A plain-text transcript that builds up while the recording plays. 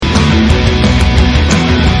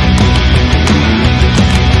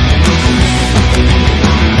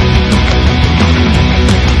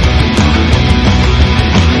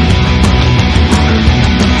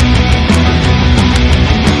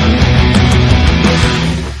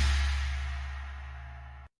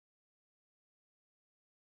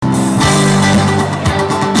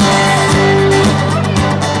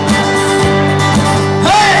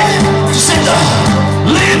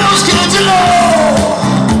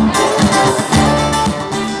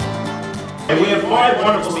5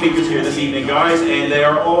 wonderful speakers here this evening, guys, and they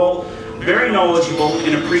are all very knowledgeable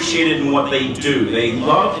and appreciated in what they do. They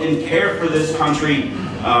love and care for this country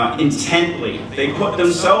intently. They put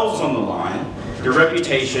themselves on the line, their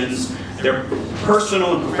reputations, their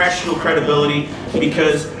personal and professional credibility,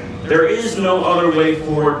 because there is no other way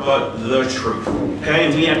forward but the truth. Okay,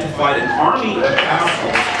 and we have to fight an army of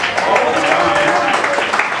assholes all the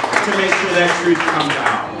time to make sure that truth comes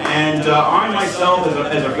out. And I myself,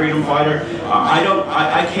 as a freedom fighter,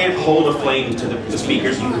 I can't hold a flame to the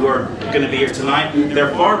speakers who are going to be here tonight.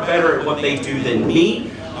 They're far better at what they do than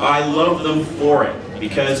me. I love them for it,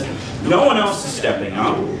 because no one else is stepping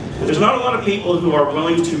up. There's not a lot of people who are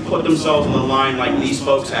willing to put themselves on the line like these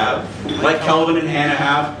folks have, like Kelvin and Hannah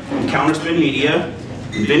have, and Counterspin Media,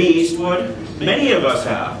 and Vinny Eastwood. Many of us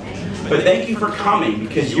have. But thank you for coming,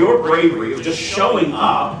 because your bravery of just showing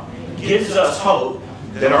up gives us hope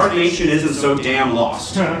that our nation isn't so damn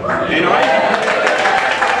lost. And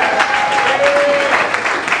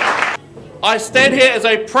I stand here as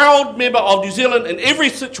a proud member of New Zealand in every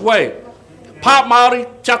such way. Part Māori,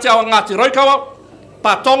 Te Ao Ngāti Raukawa,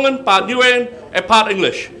 part Tongan, part Niuean, and part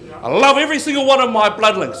English. I love every single one of my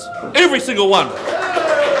bloodlings. Every single one.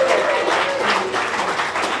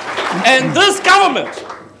 And this government,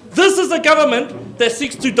 this is a government that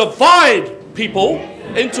seeks to divide people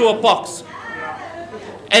into a box.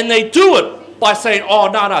 And they do it by saying, oh,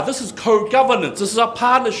 no, this is co-governance, this is a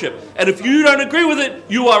partnership. And if you don't agree with it,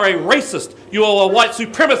 you are a racist, you are a white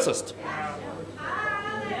supremacist.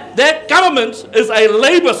 That government is a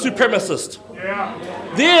Labour supremacist.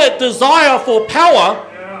 Their desire for power,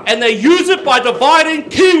 and they use it by dividing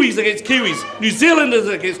Kiwis against Kiwis, New Zealanders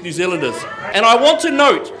against New Zealanders. And I want to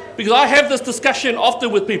note, because I have this discussion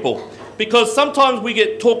often with people, because sometimes we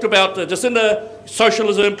get talked about Jacinda,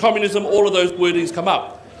 socialism, communism, all of those wordings come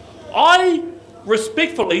up. I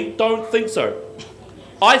respectfully don't think so.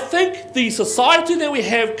 I think the society that we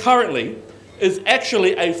have currently is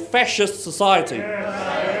actually a fascist society.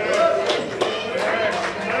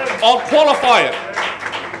 I'll qualify it.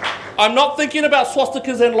 I'm not thinking about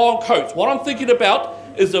swastikas and long coats. What I'm thinking about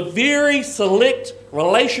is a very select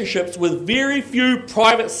relationships with very few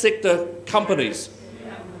private sector companies.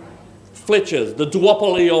 Fletcher's, the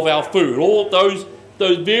duopoly of our food, all those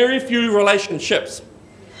very few relationships.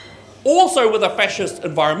 Also with a fascist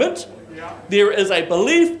environment, there is a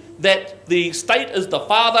belief that the state is the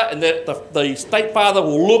father and that the state father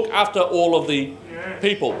will look after all of the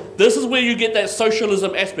people. This is where you get that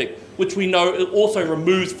socialism aspect, which we know it also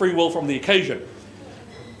removes free will from the occasion.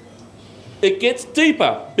 It gets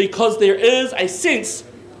deeper because there is a sense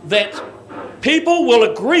that people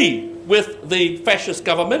will agree with the fascist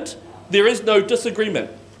government. There is no disagreement.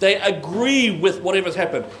 They agree with whatever's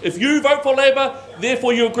happened. If you vote for Labour,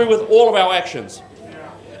 therefore you agree with all of our actions.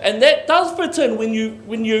 And that does fit in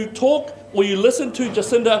when you talk or you listen to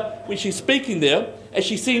Jacinda when she's speaking there, and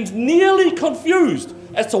she seems nearly confused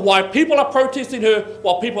as to why people are protesting her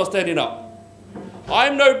while people are standing up.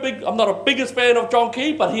 I'm not a biggest fan of John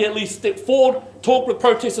Key, but he at least stepped forward, talked with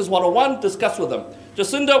protesters one-on-one, discussed with them.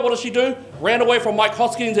 Jacinda, what does she do? Ran away from Mike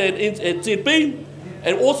Hoskins at ZB,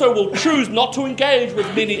 and also will choose not to engage with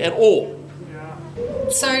many at all.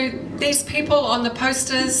 So these people on the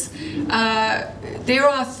posters, there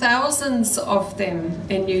are thousands of them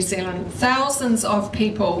in New Zealand, thousands of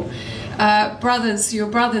people, brothers,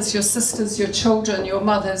 your sisters, your children, your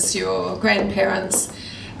mothers, your grandparents.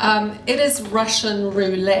 It is Russian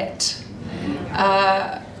roulette.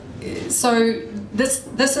 So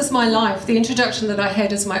this is my life. The introduction that I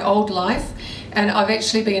had is my old life. And I've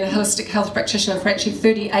actually been a holistic health practitioner for actually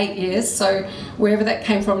 38 years, so wherever that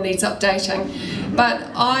came from needs updating.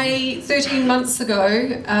 But 13 months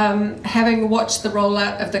ago, having watched the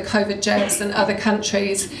rollout of the COVID jabs in other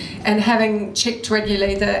countries and having checked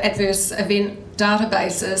regularly the adverse event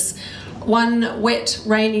databases, one wet,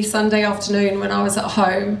 rainy Sunday afternoon when I was at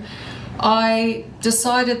home, I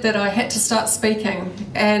decided that I had to start speaking.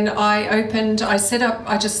 And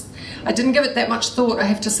I didn't give it that much thought, I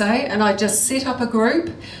have to say, and I just set up a group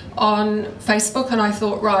on Facebook, and I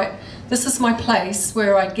thought, right, this is my place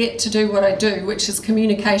where I get to do what I do, which is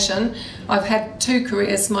communication. I've had 2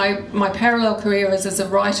 careers. My parallel career is as a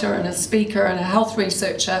writer and a speaker and a health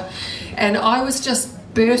researcher, and I was just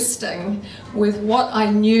bursting with what I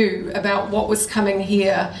knew about what was coming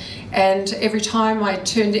here, and every time I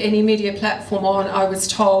turned any media platform on, I was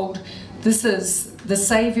told, this is the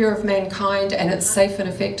saviour of mankind and it's safe and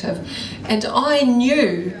effective. And I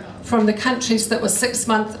knew from the countries that were 6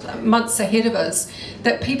 months ahead of us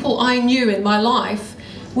that people I knew in my life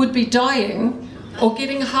would be dying or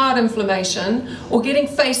getting heart inflammation, or getting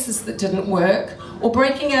faces that didn't work, or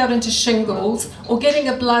breaking out into shingles, or getting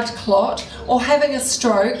a blood clot, or having a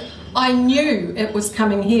stroke, I knew it was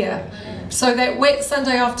coming here. So that wet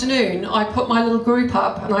Sunday afternoon, I put my little group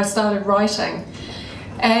up and I started writing.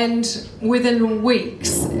 And within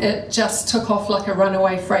weeks, it just took off like a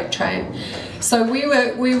runaway freight train. So we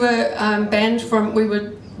were banned from, we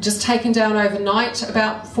were just taken down overnight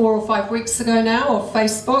about 4 or 5 weeks ago now off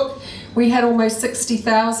Facebook. We had almost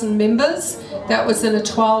 60,000 members. That was in a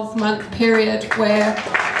 12-month period where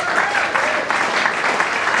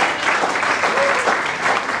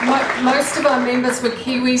most of our members were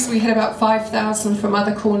Kiwis. We had about 5,000 from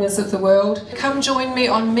other corners of the world. Come join me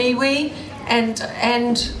on MeWe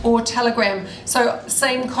and or Telegram. So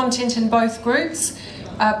same content in both groups,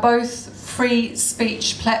 both free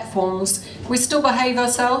speech platforms. We still behave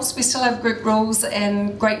ourselves, we still have group rules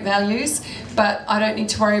and great values, but I don't need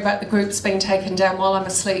to worry about the groups being taken down while I'm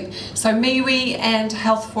asleep. So MeWe and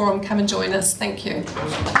Health Forum, come and join us. Thank you.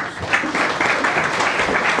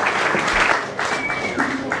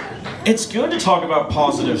 It's good to talk about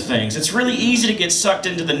positive things. It's really easy to get sucked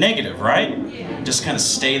into the negative, right? Just kind of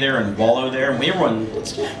stay there and wallow there. And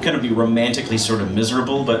everyone's going to be romantically sort of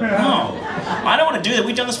miserable, but no, I don't want to do that.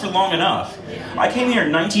 We've done this for long enough. I came here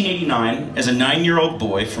in 1989 as a 9-year-old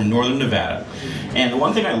boy from northern Nevada. And the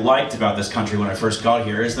one thing I liked about this country when I first got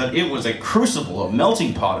here is that it was a crucible, a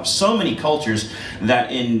melting pot of so many cultures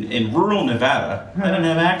that in rural Nevada I didn't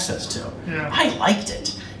have access to. I liked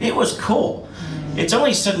it. It was cool. It's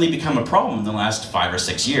only suddenly become a problem in the last 5 or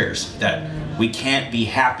 6 years that we can't be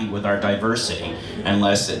happy with our diversity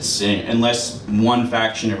unless one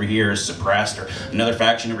faction over here is suppressed or another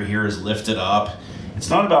faction over here is lifted up. It's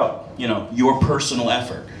not about, your personal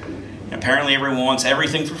effort. Apparently everyone wants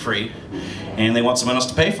everything for free and they want someone else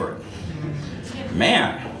to pay for it.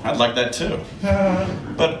 Man, I'd like that too.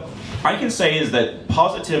 But I can say is that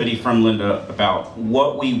positivity from Linda about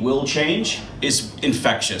what we will change is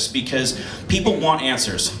infectious because people want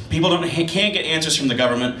answers. People can't get answers from the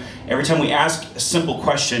government. Every time we ask a simple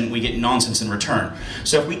question, we get nonsense in return.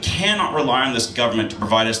 So if we cannot rely on this government to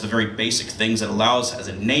provide us the very basic things that allow us as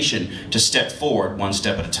a nation to step forward one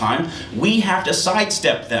step at a time, we have to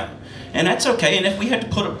sidestep them. And that's okay, and if we had to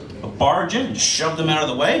put a barge in and shove them out of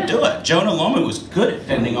the way, do it. Jonah Lomu was good at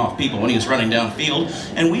fending off people when he was running downfield,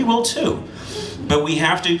 and we will too. But we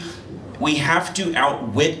have to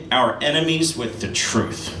outwit our enemies with the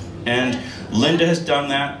truth. And Linda has done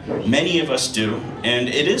that, many of us do, and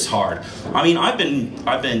it is hard. I mean, I've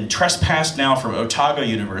been trespassed now from Otago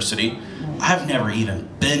University. I've never even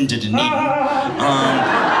been to Dunedin.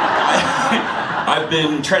 I've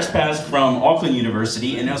been trespassed from Auckland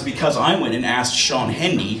University, and it was because I went and asked Sean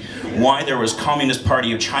Hendy why there was Communist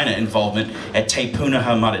Party of China involvement at Te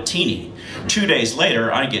Punaha Matatini. 2 days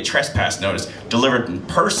later, I get trespass notice delivered in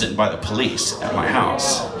person by the police at my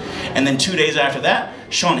house. And then 2 days after that,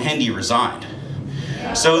 Sean Hendy resigned.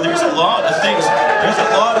 So there's a lot of things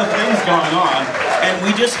going on, and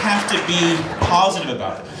we just have to be positive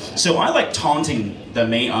about it. So I like taunting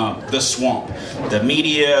the swamp, the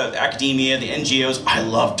media, the academia, the NGOs. I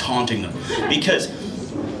love taunting them because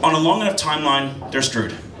on a long enough timeline, they're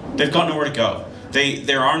screwed. They've got nowhere to go.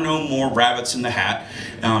 There are no more rabbits in the hat.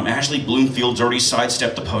 Ashley Bloomfield's already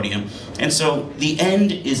sidestepped the podium, and so the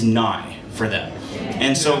end is nigh for them.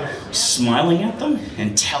 And so smiling at them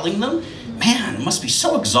and telling them, man, it must be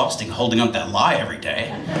so exhausting holding up that lie every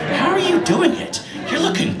day. How are you doing it? You're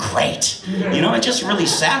looking great. It just really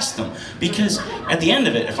sassed them. Because at the end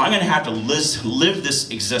of it, if I'm going to have to live this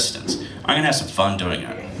existence, I'm going to have some fun doing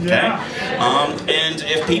it. Okay? Yeah. And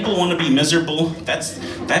if people want to be miserable,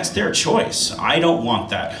 that's their choice. I don't want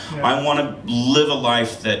that. Yeah. I want to live a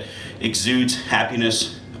life that exudes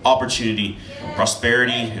happiness, opportunity,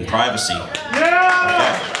 prosperity, and privacy. Yeah. Okay?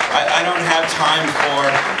 I don't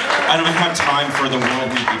have time for the world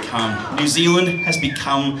we've become. New Zealand has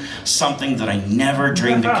become something that I never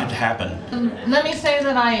dreamed it could happen. Let me say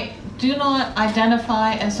that I do not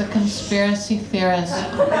identify as a conspiracy theorist.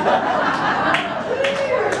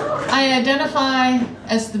 I identify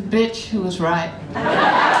as the bitch who was right.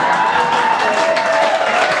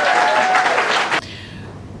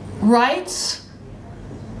 Rights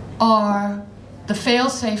are the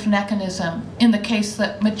fail-safe mechanism in the case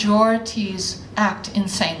that majorities act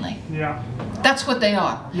insanely. Yeah. That's what they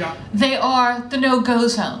are. Yeah. They are the no-go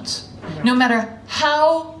zones. Yeah. No matter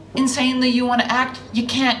how insanely you want to act, you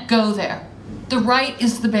can't go there. The right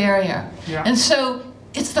is the barrier. Yeah. And so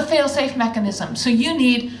it's the fail-safe mechanism. So you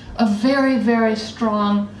need a very, very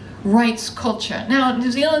strong rights culture. Now,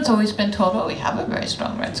 New Zealand's always been told, oh, we have a very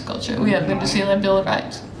strong rights culture. We have the New Zealand Bill of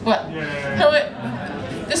Rights. What? Yeah.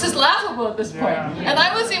 This is laughable at this point. And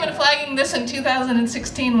I was even flagging this in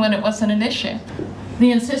 2016 when it wasn't an issue.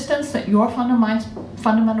 The insistence that your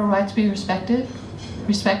fundamental rights be respected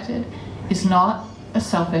is not a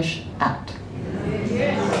selfish act.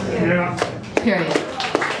 Period.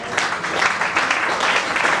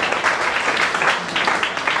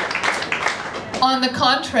 On the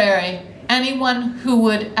contrary, anyone who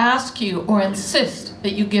would ask you or insist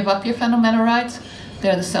that you give up your fundamental rights,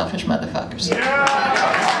 they're the selfish motherfuckers.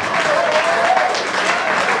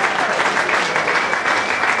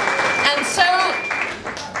 And so,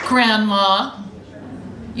 Grandma,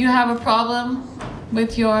 you have a problem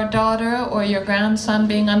with your daughter or your grandson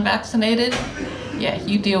being unvaccinated? Yeah,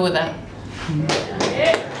 you deal with that.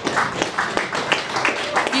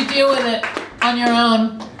 You deal with it on your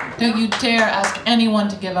own. Don't you dare ask anyone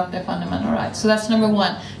to give up their fundamental rights. So that's number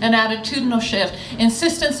one, an attitudinal shift.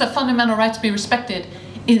 Insistence that fundamental rights be respected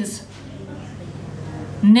is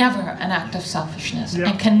never an act of selfishness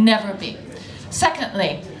and can never be.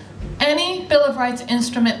 Secondly, any Bill of Rights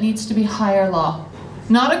instrument needs to be higher law.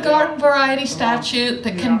 Not a garden variety statute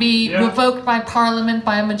that can be revoked by Parliament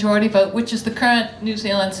by a majority vote, which is the current New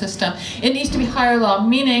Zealand system. It needs to be higher law,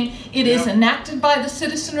 meaning it is enacted by the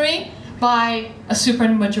citizenry by a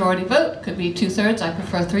supermajority vote. Could be 2/3, I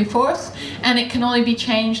prefer 3/4, and it can only be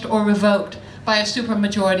changed or revoked by a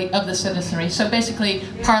supermajority of the citizenry. So basically,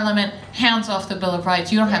 Parliament hands off the Bill of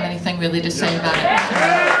Rights. You don't have anything really to say about it.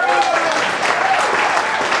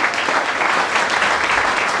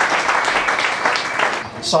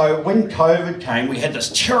 So when COVID came, we had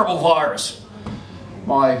this terrible virus.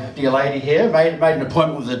 My dear lady here made an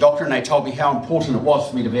appointment with the doctor, and they told me how important it was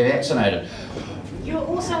for me to be vaccinated. You're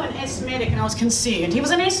also an asthmatic, and I was concerned. He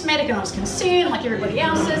was an asthmatic and I was concerned, like everybody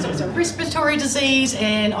else is. It was a respiratory disease,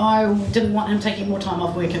 and I didn't want him taking more time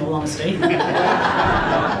off work, in all honesty.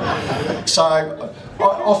 So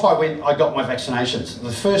off I went, I got my vaccinations.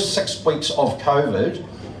 The first 6 weeks of COVID,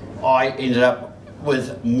 I ended up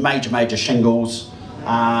with major shingles,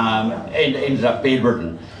 and ended up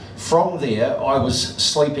bedridden. From there, I was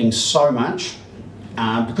sleeping so much,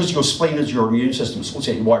 because your spleen is your immune system, sorts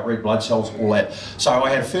out your white red blood cells, all that. So I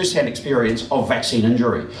had a first-hand experience of vaccine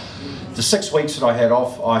injury. The 6 weeks that I had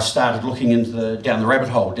off, I started looking into down the rabbit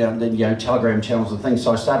hole, down the Telegram channels and things.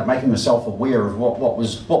 So I started making myself aware of what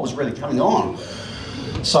was really coming on.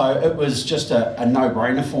 So it was just a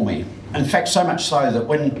no-brainer for me. In fact, so much so that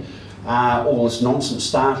when all this nonsense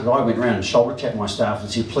started, I went around and shoulder tapped my staff and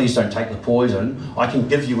said, please don't take the poison. I can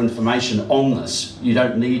give you information on this. You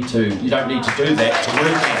don't need to do that to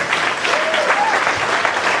work here.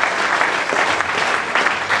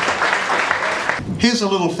 Here's a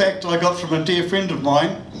little fact I got from a dear friend of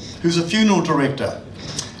mine who's a funeral director.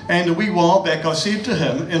 And a wee while back I said to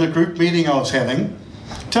him in a group meeting I was having,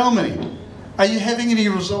 tell me, are you having any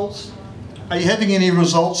results? Are you having any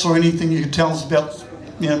results or anything you can tell us about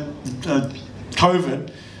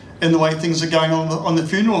COVID and the way things are going on the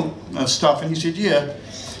funeral stuff? And he said, yeah.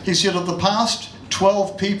 He said, of the past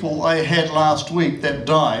 12 people I had last week that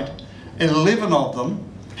died, 11 of them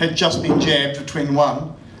had just been jabbed between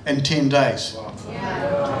 1 and 10 days.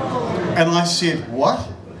 And I said, what?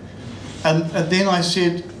 And then I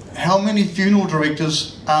said, how many funeral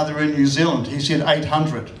directors are there in New Zealand? He said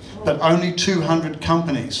 800, but only 200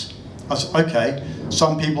 companies. I said, okay,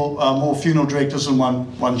 some people are more funeral directors in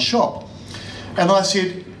one shop. And I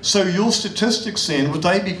said, so your statistics then, would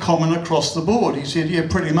they be common across the board? He said, yeah,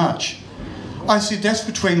 pretty much. I said, that's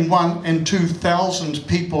between 1,000 and 2,000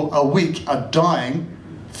 people a week are dying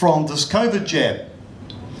from this COVID jab.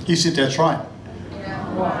 He said, that's right.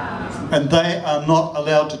 And they are not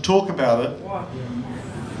allowed to talk about it.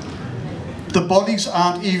 The bodies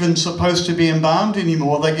aren't even supposed to be embalmed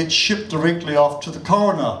anymore. They get shipped directly off to the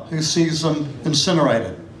coroner, who sees them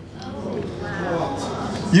incinerated.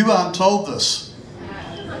 You aren't told this.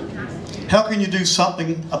 How can you do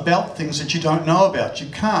something about things that you don't know about? You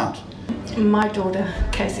can't. My daughter,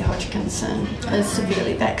 Casey Hodgkinson, is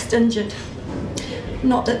severely vaxxed injured.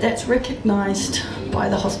 Not that that's recognised by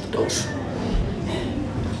the hospitals.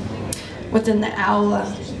 Within an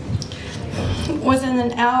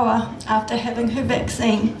hour after having her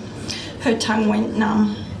vaccine, her tongue went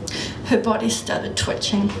numb, her body started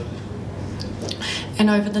twitching, and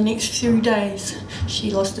over the next few days she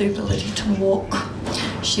lost the ability to walk.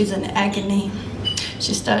 She's in agony.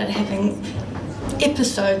 She started having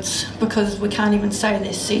episodes, because we can't even say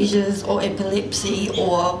they're seizures or epilepsy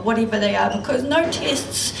or whatever they are, because no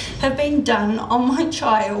tests have been done on my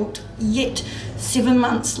child yet 7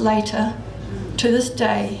 months later to this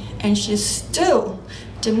day, and she's still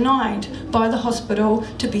denied by the hospital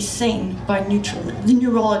to be seen by the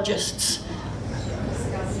neurologists.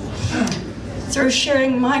 through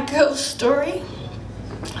sharing my girl's story,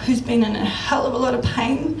 who's been in a hell of a lot of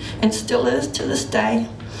pain and still is to this day.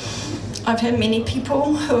 I've had many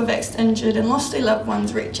people who have injured and lost their loved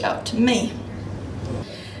ones reach out to me.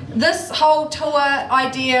 This whole tour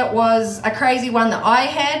idea was a crazy one that I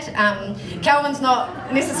had. Calvin's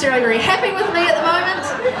not necessarily very happy with me at the moment.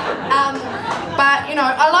 But, you know,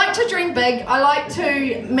 I like to dream big. I like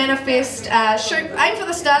to manifest, aim for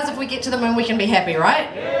the stars. If we get to the moon, we can be happy, right?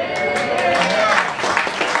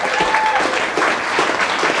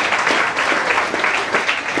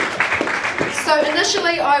 So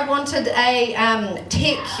initially I wanted a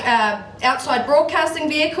tech outside broadcasting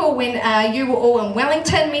vehicle when you were all in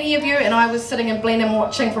Wellington, many of you, and I was sitting in Blenheim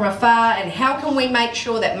watching from afar, and how can we make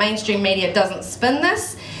sure that mainstream media doesn't spin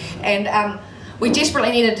this? And we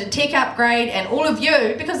desperately needed a tech upgrade, and all of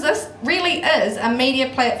you, because this really is a media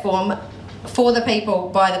platform for the people,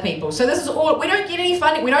 by the people. So this is all, we don't get any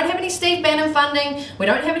funding, we don't have any Steve Bannon funding, we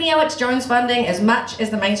don't have any Alex Jones funding, as much as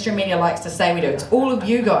the mainstream media likes to say we do. It's all of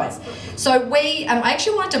you guys. So we, I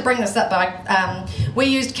actually wanted to bring this up, but we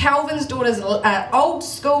used Calvin's daughter's old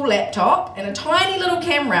school laptop and a tiny little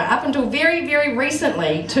camera up until very, very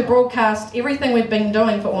recently to broadcast everything we've been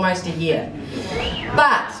doing for almost a year.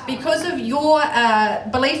 But because of your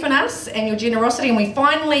belief in us and your generosity, and we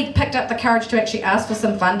finally picked up the courage to actually ask for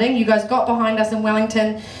some funding, you guys got behind us in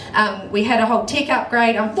Wellington. We had a whole tech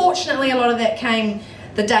upgrade. Unfortunately, a lot of that came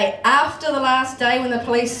the day after the last day when the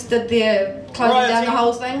police did their closing down the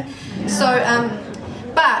whole thing. So,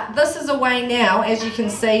 but this is a way now, as you can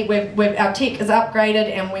see, our tech is upgraded,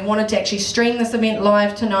 and we wanted to actually stream this event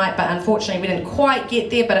live tonight, but unfortunately we didn't quite get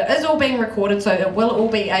there, but it is all being recorded, so it will all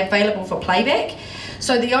be available for playback.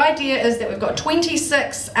 So the idea is that we've got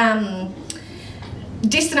 26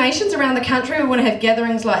 destinations around the country. We want to have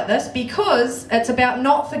gatherings like this because it's about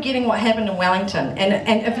not forgetting what happened in Wellington.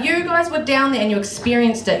 And if you guys were down there and you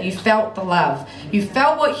experienced it, you felt the love, you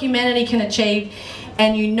felt what humanity can achieve,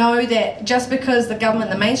 and you know that just because the government,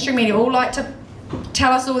 the mainstream media all like to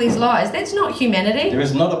tell us all these lies, that's not humanity. There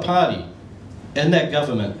is not a party in that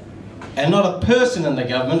government, and not a person in the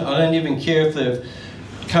government. I don't even care if they've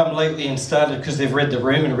come lately and started because they've read the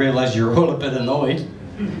room and realised you're all a bit annoyed.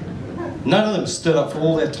 None of them stood up for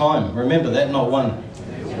all that time. Remember that, not one.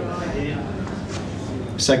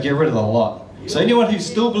 So get rid of the lot. So anyone who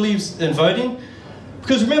still believes in voting,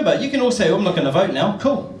 because remember, you can all say, oh, I'm not going to vote now.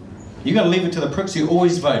 Cool. You've got to leave it to the pricks who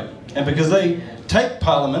always vote. And because they take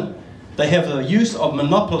Parliament, they have the use of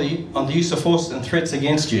monopoly on the use of force and threats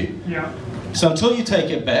against you. Yeah. So until you take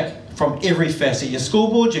it back from every facet, your school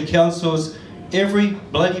boards, your councils, every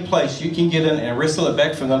bloody place you can get in and wrestle it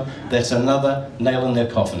back from them, that's another nail in their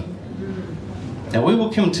coffin. Now we will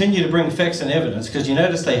continue to bring facts and evidence, because you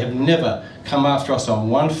notice they have never come after us on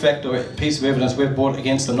one fact or piece of evidence we've brought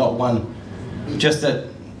against them, not one. Just that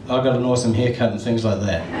I've got an awesome haircut and things like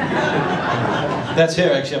that. That's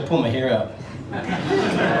her actually, I pull my hair out.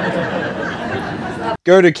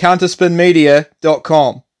 Go to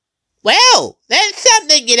counterspinmedia.com. Well, that's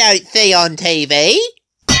something you don't see on TV.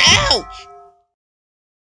 Ouch!